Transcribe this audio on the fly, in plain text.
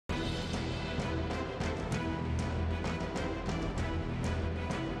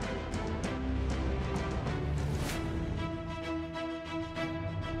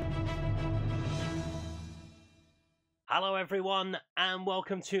Hello everyone and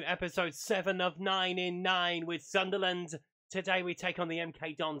welcome to episode 7 of 9 in 9 with Sunderland. Today we take on the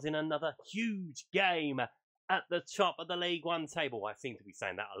MK Dons in another huge game at the top of the League One table. I seem to be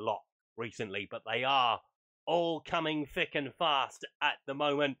saying that a lot recently, but they are all coming thick and fast at the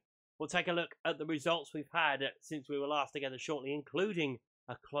moment. We'll take a look at the results we've had since we were last together shortly, including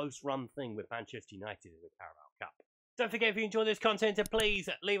a close run thing with Manchester United in the Carabao Cup. Don't forget, if you enjoy this content, to please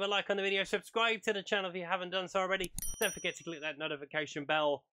leave a like on the video, subscribe to the channel if you haven't done so already. Don't forget to click that notification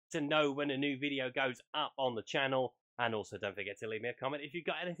bell to know when a new video goes up on the channel. And also don't forget to leave me a comment if you've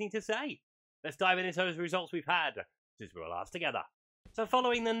got anything to say. Let's dive into those results we've had since we were last together. So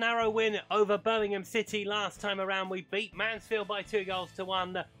following the narrow win over Birmingham City last time around, we beat Mansfield by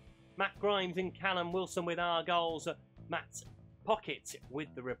 2-1. Matt Grimes and Callum Wilson with our goals. Matt Pocket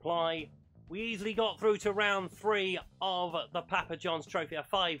with the reply. We easily got through to round 3 of the Papa John's Trophy, a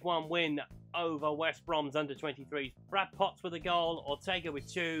 5-1 win over West Brom's under-23s. Brad Potts with a goal, Ortega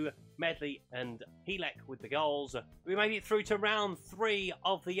with 2, Medley and Helek with the goals. We made it through to round 3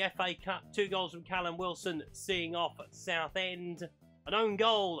 of the FA Cup, 2 goals from Callum Wilson, seeing off Southend. An own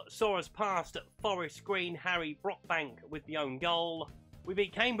goal saw us past Forest Green, Harry Brockbank with the own goal. We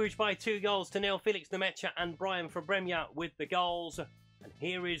beat Cambridge by 2-0. Felix Nemecha and Brian Fabremia with the goals. And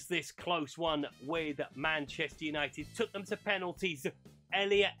here is this close one with Manchester United. Took them to penalties.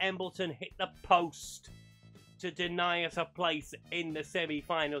 Elliot Embleton hit the post to deny us a place in the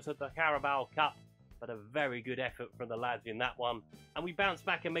semi-finals of the Carabao Cup. But a very good effort from the lads in that one. And we bounced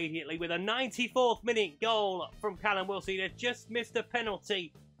back immediately with a 94th minute goal from Callum Wilson. He had just missed a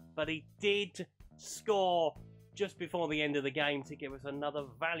penalty, but he did score just before the end of the game to give us another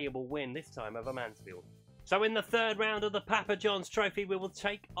valuable win, this time over Mansfield. So in the third round of the Papa John's Trophy, we will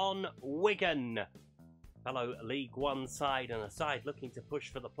take on Wigan. Fellow League One side, and a side looking to push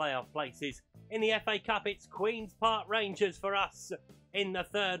for the playoff places. In the FA Cup, it's Queen's Park Rangers for us in the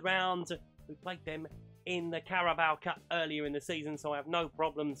third round. We played them in the Carabao Cup earlier in the season, so I have no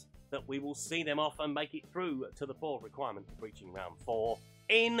problems that we will see them off and make it through to the poor requirement of reaching round 4.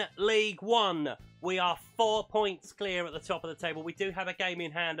 In League One, we are 4 points clear at the top of the table. We do have a game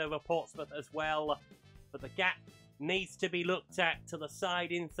in hand over Portsmouth as well, but the gap needs to be looked at to the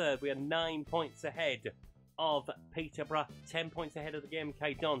side in third. We are 9 points ahead of Peterborough, 10 points ahead of the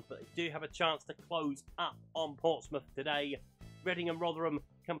MK Dons, but they do have a chance to close up on Portsmouth today. Reading and Rotherham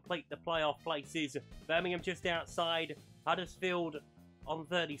complete the playoff places. Birmingham just outside. Huddersfield on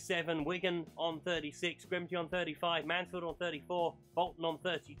 37, Wigan on 36, Grimsby on 35, Mansfield on 34, Bolton on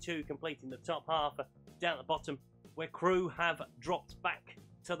 32, completing the top half. Down at the bottom, where Crewe have dropped back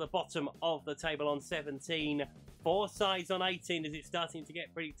to the bottom of the table on 17. 4 sides on 18 as it's starting to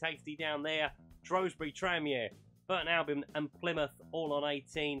get pretty tasty down there. Shrewsbury, Tranmere, Burton Albion and Plymouth all on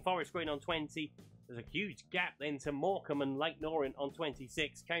 18. Forest Green on 20. There's a huge gap then to Morecambe and Lake Norient on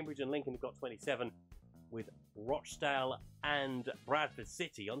 26. Cambridge and Lincoln have got 27, with Rochdale and Bradford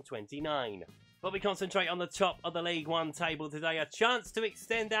City on 29. But we concentrate on the top of the League One table today. A chance to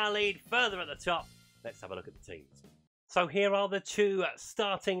extend our lead further at the top. Let's have a look at the teams. So here are the 2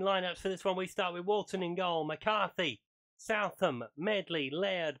 starting lineups for this one. We start with Walton in goal, McCarthy, Southam, Medley,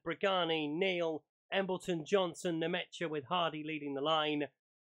 Laird, Brigani, Neil, Embleton, Johnson, Nemecha with Hardy leading the line.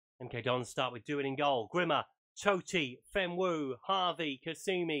 MK Dons start with Dewin in goal, Grimmer, Toti, Femwu, Harvey,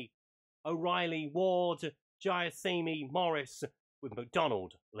 Kasumi, O'Reilly, Ward, Giassimi, Morris with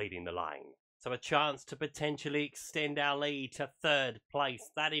McDonald leading the line. So a chance to potentially extend our lead to third place.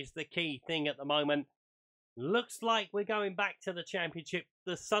 That is the key thing at the moment. Looks like we're going back to the Championship.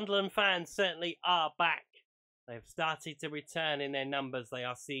 The Sunderland fans certainly are back. They've started to return in their numbers. They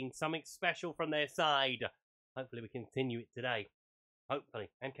are seeing something special from their side. Hopefully we continue it today. Hopefully.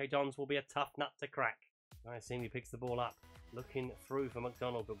 MK Dons will be a tough nut to crack. Giassimi picks the ball up. Looking through for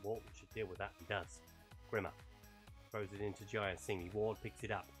McDonald, but Walton should deal with that. He does. Grimmer throws it into Giassimi. Ward picks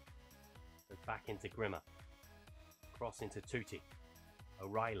it up. Goes back into Grimmer. Cross into Tutti.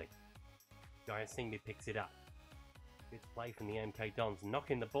 O'Reilly. Giassimi picks it up. Good play from the MK Dons.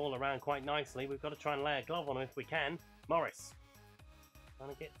 Knocking the ball around quite nicely. We've got to try and lay a glove on him if we can. Morris.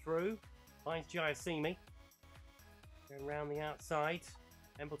 Trying to get through. Finds Giassimi. Going round the outside.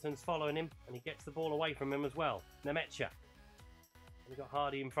 Embleton's following him, and he gets the ball away from him as well. Nemecha. We've got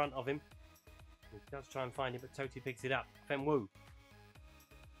Hardy in front of him. He does try and find him, but Toti picks it up. Femwu.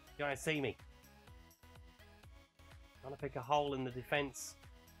 Giassimi. Trying to pick a hole in the defence.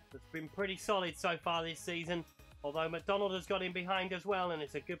 That's been pretty solid so far this season. Although McDonald has got in behind as well, and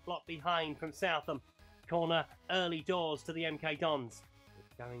it's a good block behind from Southam. Corner early doors to the MK Dons.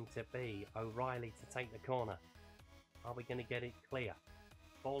 It's going to be O'Reilly to take the corner. Are we going to get it clear?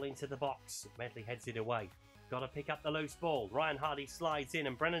 Ball into the box. Medley heads it away. got to pick up the loose ball. Ryan Hardy slides in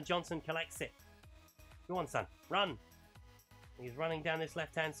and Brennan Johnson collects it. Go on, son. Run. He's running down this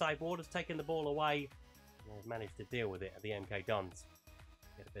left-hand side. Ward has taken the ball away. And they've managed to deal with it at the MK Dons.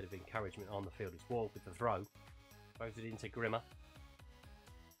 Get a bit of encouragement on the field. It's Ward with the throw. Throws it into Grimmer.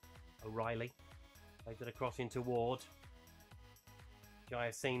 O'Reilly. Plays it across into Ward.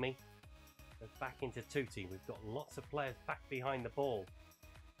 Giacimi. Goes back into Tutti. We've got lots of players back behind the ball.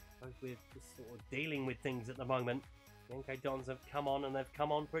 Both we're just sort of dealing with things at the moment. The MK Dons have come on and they've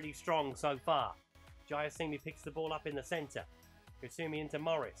come on pretty strong so far. Giacimi picks the ball up in the centre. Kusumi into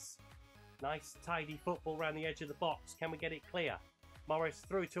Morris. Nice tidy football around the edge of the box. Can we get it clear? Morris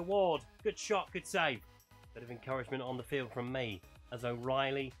through to Ward. Good shot, good save. Bit of encouragement on the field from me as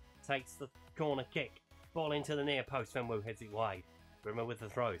O'Reilly takes the corner kick. Ball into the near post. Fenwu heads it wide. Grimmer with the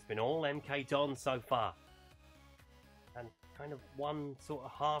throw. It's been all MK Dons so far. And kind of one sort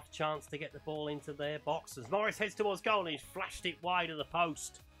of half chance to get the ball into their box as Morris heads towards goal and he's flashed it wide of the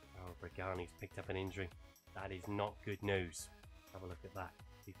post. Oh, Brigani's picked up an injury. That is not good news. Have a look at that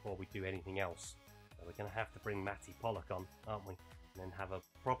before we do anything else. So we're going to have to bring Matty Pollock on, aren't we? And then have a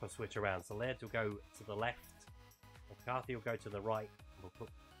proper switch around. So Laird will go to the left. McCarthy will go to the right. We'll put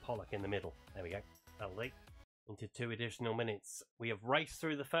Pollock in the middle. There we go. That'll do. Into 2 additional minutes. We have raced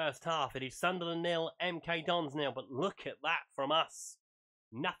through the first half. It is Sunderland 0, MK Dons 0. But look at that from us.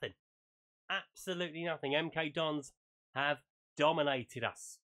 Nothing. Absolutely nothing. MK Dons have dominated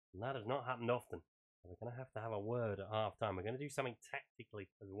us. And that has not happened often. We're going to have a word at half time. We're going to do something tactically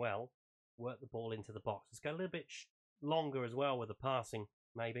as well. Work the ball into the box. Let's go a little bit longer as well with the passing,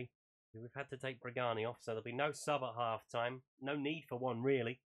 maybe. We've had to take Brigani off, so there'll be no sub at half time. No need for one,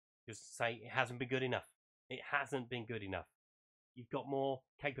 really. Just say it hasn't been good enough. It hasn't been good enough. You've got more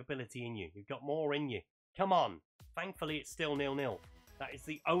capability in you. You've got more in you. Come on. Thankfully, it's still 0-0. That is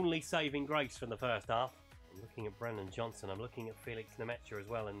the only saving grace from the first half. I'm looking at Brennan Johnson. I'm looking at Felix Nemecha as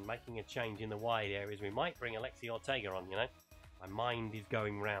well and making a change in the wide areas. We might bring Alexi Ortega on, you know. My mind is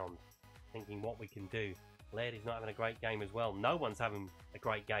going round, thinking what we can do. Laird is not having a great game as well. No one's having a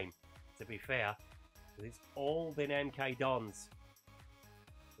great game, to be fair. It's all been MK Dons.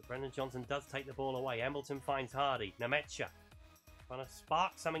 But Brennan Johnson does take the ball away. Embleton finds Hardy. Nemecha trying to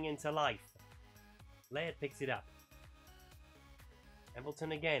spark something into life. Laird picks it up.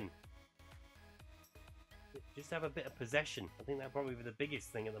 Embleton again. Just have a bit of possession. I think that'll probably be the biggest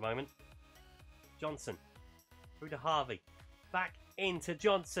thing at the moment. Johnson. Through to Harvey. Back into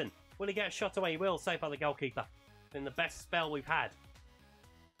Johnson. Will he get a shot away? He will. Saved by the goalkeeper. Been the best spell we've had.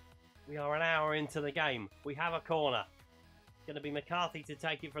 We are an hour into the game. We have a corner. Going to be McCarthy to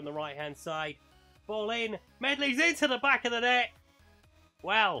take it from the right-hand side. Ball in. Medley's into the back of the net.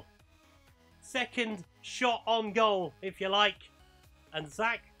 Well, second shot on goal, if you like. And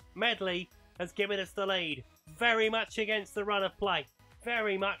Zach Medley has given us the lead. Very much against the run of play.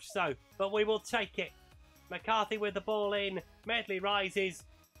 Very much so. But we will take it. McCarthy with the ball in. Medley rises.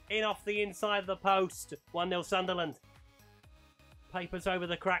 In off the inside of the post. 1-0 Sunderland. Papers over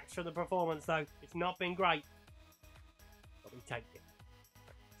the cracks from the performance though. It's not been great. But we take it.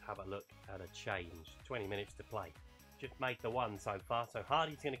 Let's have a look at a change. 20 minutes to play. Just made the one so far. So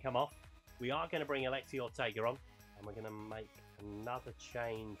Hardy's going to come off. We are going to bring Alexi Ortega on. And we're going to make another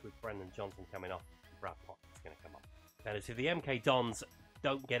change with Brendan Johnson coming off. Brad Potts is going to come on. Now, if the MK Dons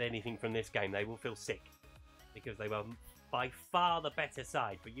don't get anything from this game, they will feel sick. Because they were by far the better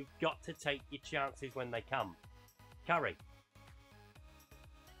side. But you've got to take your chances when they come. Curry.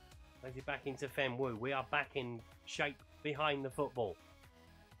 Plays it back into Fenwu. We are back in shape behind the football.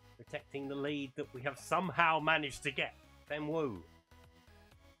 Protecting the lead that we have somehow managed to get. Fenwu.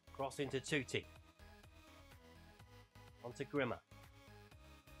 Cross into Tutti. Onto Grimmer.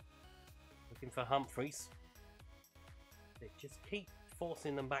 Looking for Humphreys. Just keep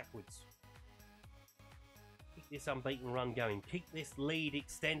forcing them backwards. Keep this unbeaten run going. Keep this lead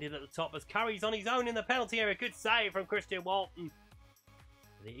extended at the top as Curry's on his own in the penalty area. Good save from Christian Walton.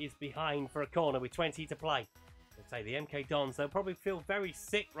 But it is behind for a corner with 20 to play. I'd say the MK Dons, they'll probably feel very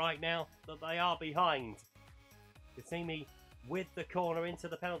sick right now that they are behind. You see me with the corner into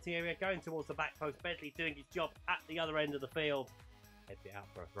the penalty area, going towards the back post. Bentley doing his job at the other end of the field. Heads it out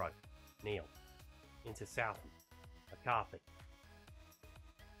for a throw. Neil. Into Southam. McCarthy.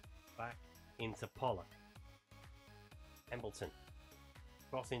 Back into Pollock. Embleton.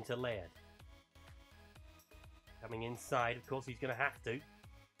 Cross into Laird. Coming inside, of course he's going to have to.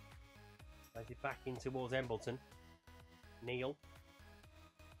 Plays it back in towards Embleton. Neil.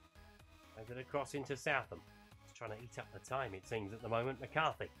 Plays it across into Southam. Trying to eat up the time, it seems, at the moment.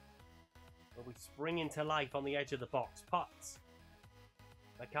 McCarthy. Will we spring into life on the edge of the box? Potts.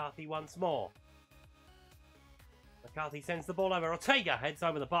 McCarthy once more. McCarthy sends the ball over. Ortega heads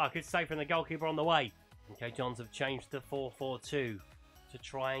over the bar. Good save from the goalkeeper on the way. MK Dons have changed to 4-4-2 to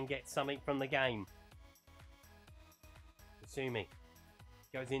try and get something from the game. Kasumi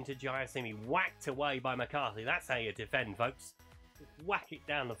goes into Giacimi. Whacked away by McCarthy. That's how you defend, folks. Just whack it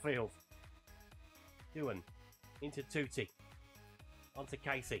down the field. Dewan into Tutti. Onto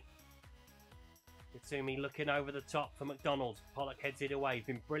Casey. Kasumi looking over the top for McDonald. Pollock heads it away. He's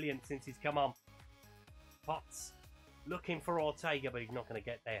been brilliant since he's come on. Potts looking for Ortega, but he's not going to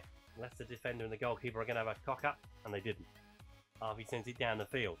get there. Unless the defender and the goalkeeper are going to have a cock up, and they didn't. Harvey sends it down the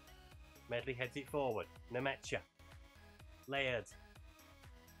field. Medley heads it forward. Nemecha. Laird.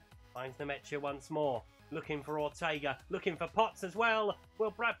 Finds Nemecha once more. Looking for Ortega. Looking for Potts as well.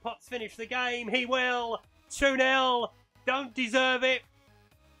 Will Brad Potts finish the game? He will. 2-0. Don't deserve it,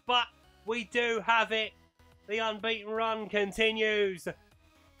 but we do have it. The unbeaten run continues.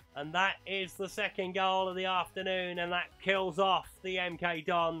 And that is the second goal of the afternoon, and that kills off the MK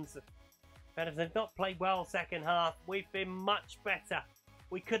Dons. Fellas, they've not played well second half. We've been much better.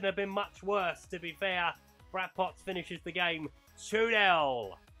 We couldn't have been much worse, to be fair. Brad Potts finishes the game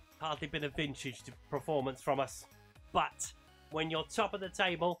 2-0. Hardly been a vintage performance from us. But when you're top of the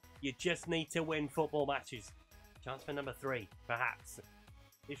table, you just need to win football matches. Chance for number 3, perhaps.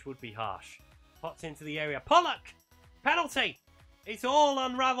 This would be harsh. Potts into the area. Pollock! Penalty! It's all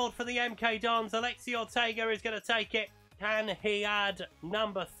unravelled for the MK Dons. Alexi Ortega is going to take it. Can he add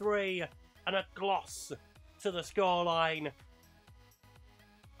number 3 and a gloss to the scoreline?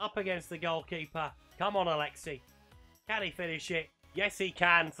 Up against the goalkeeper. Come on, Alexi. Can he finish it? Yes, he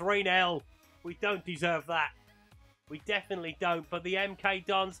can. 3-0. We don't deserve that. We definitely don't. But the MK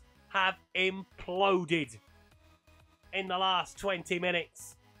Dons have imploded in the last 20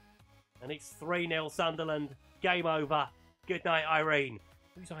 minutes. And it's 3-0 Sunderland. Game over. Good night, Irene.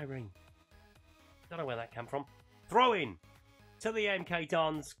 Who's Irene? Don't know where that came from. Throw in to the MK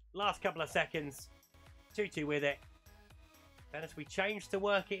Dons. Last couple of seconds. 2-2 with it. Then as we change to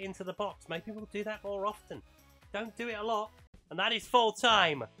work it into the box, maybe we'll do that more often. Don't do it a lot. And that is full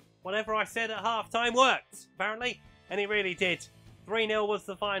time. Whatever I said at half time worked, apparently. And it really did. 3-0 was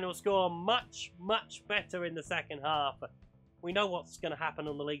the final score. Much, much better in the second half. We know what's going to happen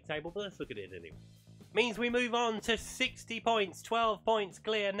on the league table, but let's look at it anyway. Means we move on to 60 points. 12 points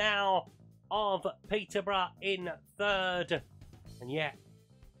clear now of Peterborough in third. And yet,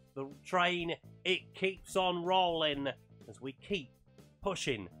 the train, it keeps on rolling as we keep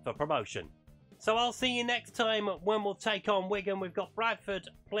pushing for promotion. So I'll see you next time when we'll take on Wigan. We've got Bradford,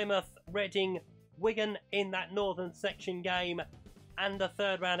 Plymouth, Reading, Wigan in that northern section game, and a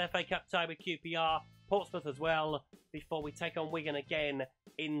third round FA Cup tie with QPR, Portsmouth as well, before we take on Wigan again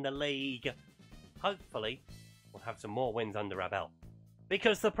in the league. Hopefully, we'll have some more wins under our belt.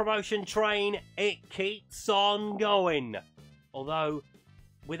 Because the promotion train, it keeps on going. Although,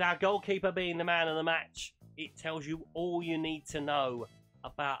 with our goalkeeper being the man of the match, it tells you all you need to know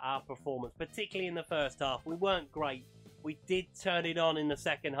about our performance, particularly in the first half. We weren't great. We did turn it on in the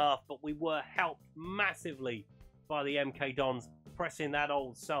second half, but we were helped massively by the MK Dons pressing that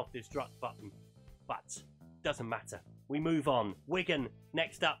old self-destruct button. But, doesn't matter. We move on. Wigan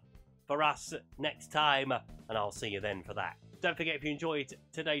next up for us next time, and I'll see you then for that. Don't forget, if you enjoyed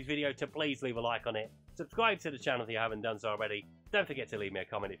today's video, to please leave a like on it. Subscribe to the channel if you haven't done so already. Don't forget to leave me a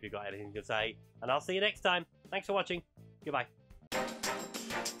comment if you've got anything to say, and I'll see you next time. Thanks for watching. Goodbye.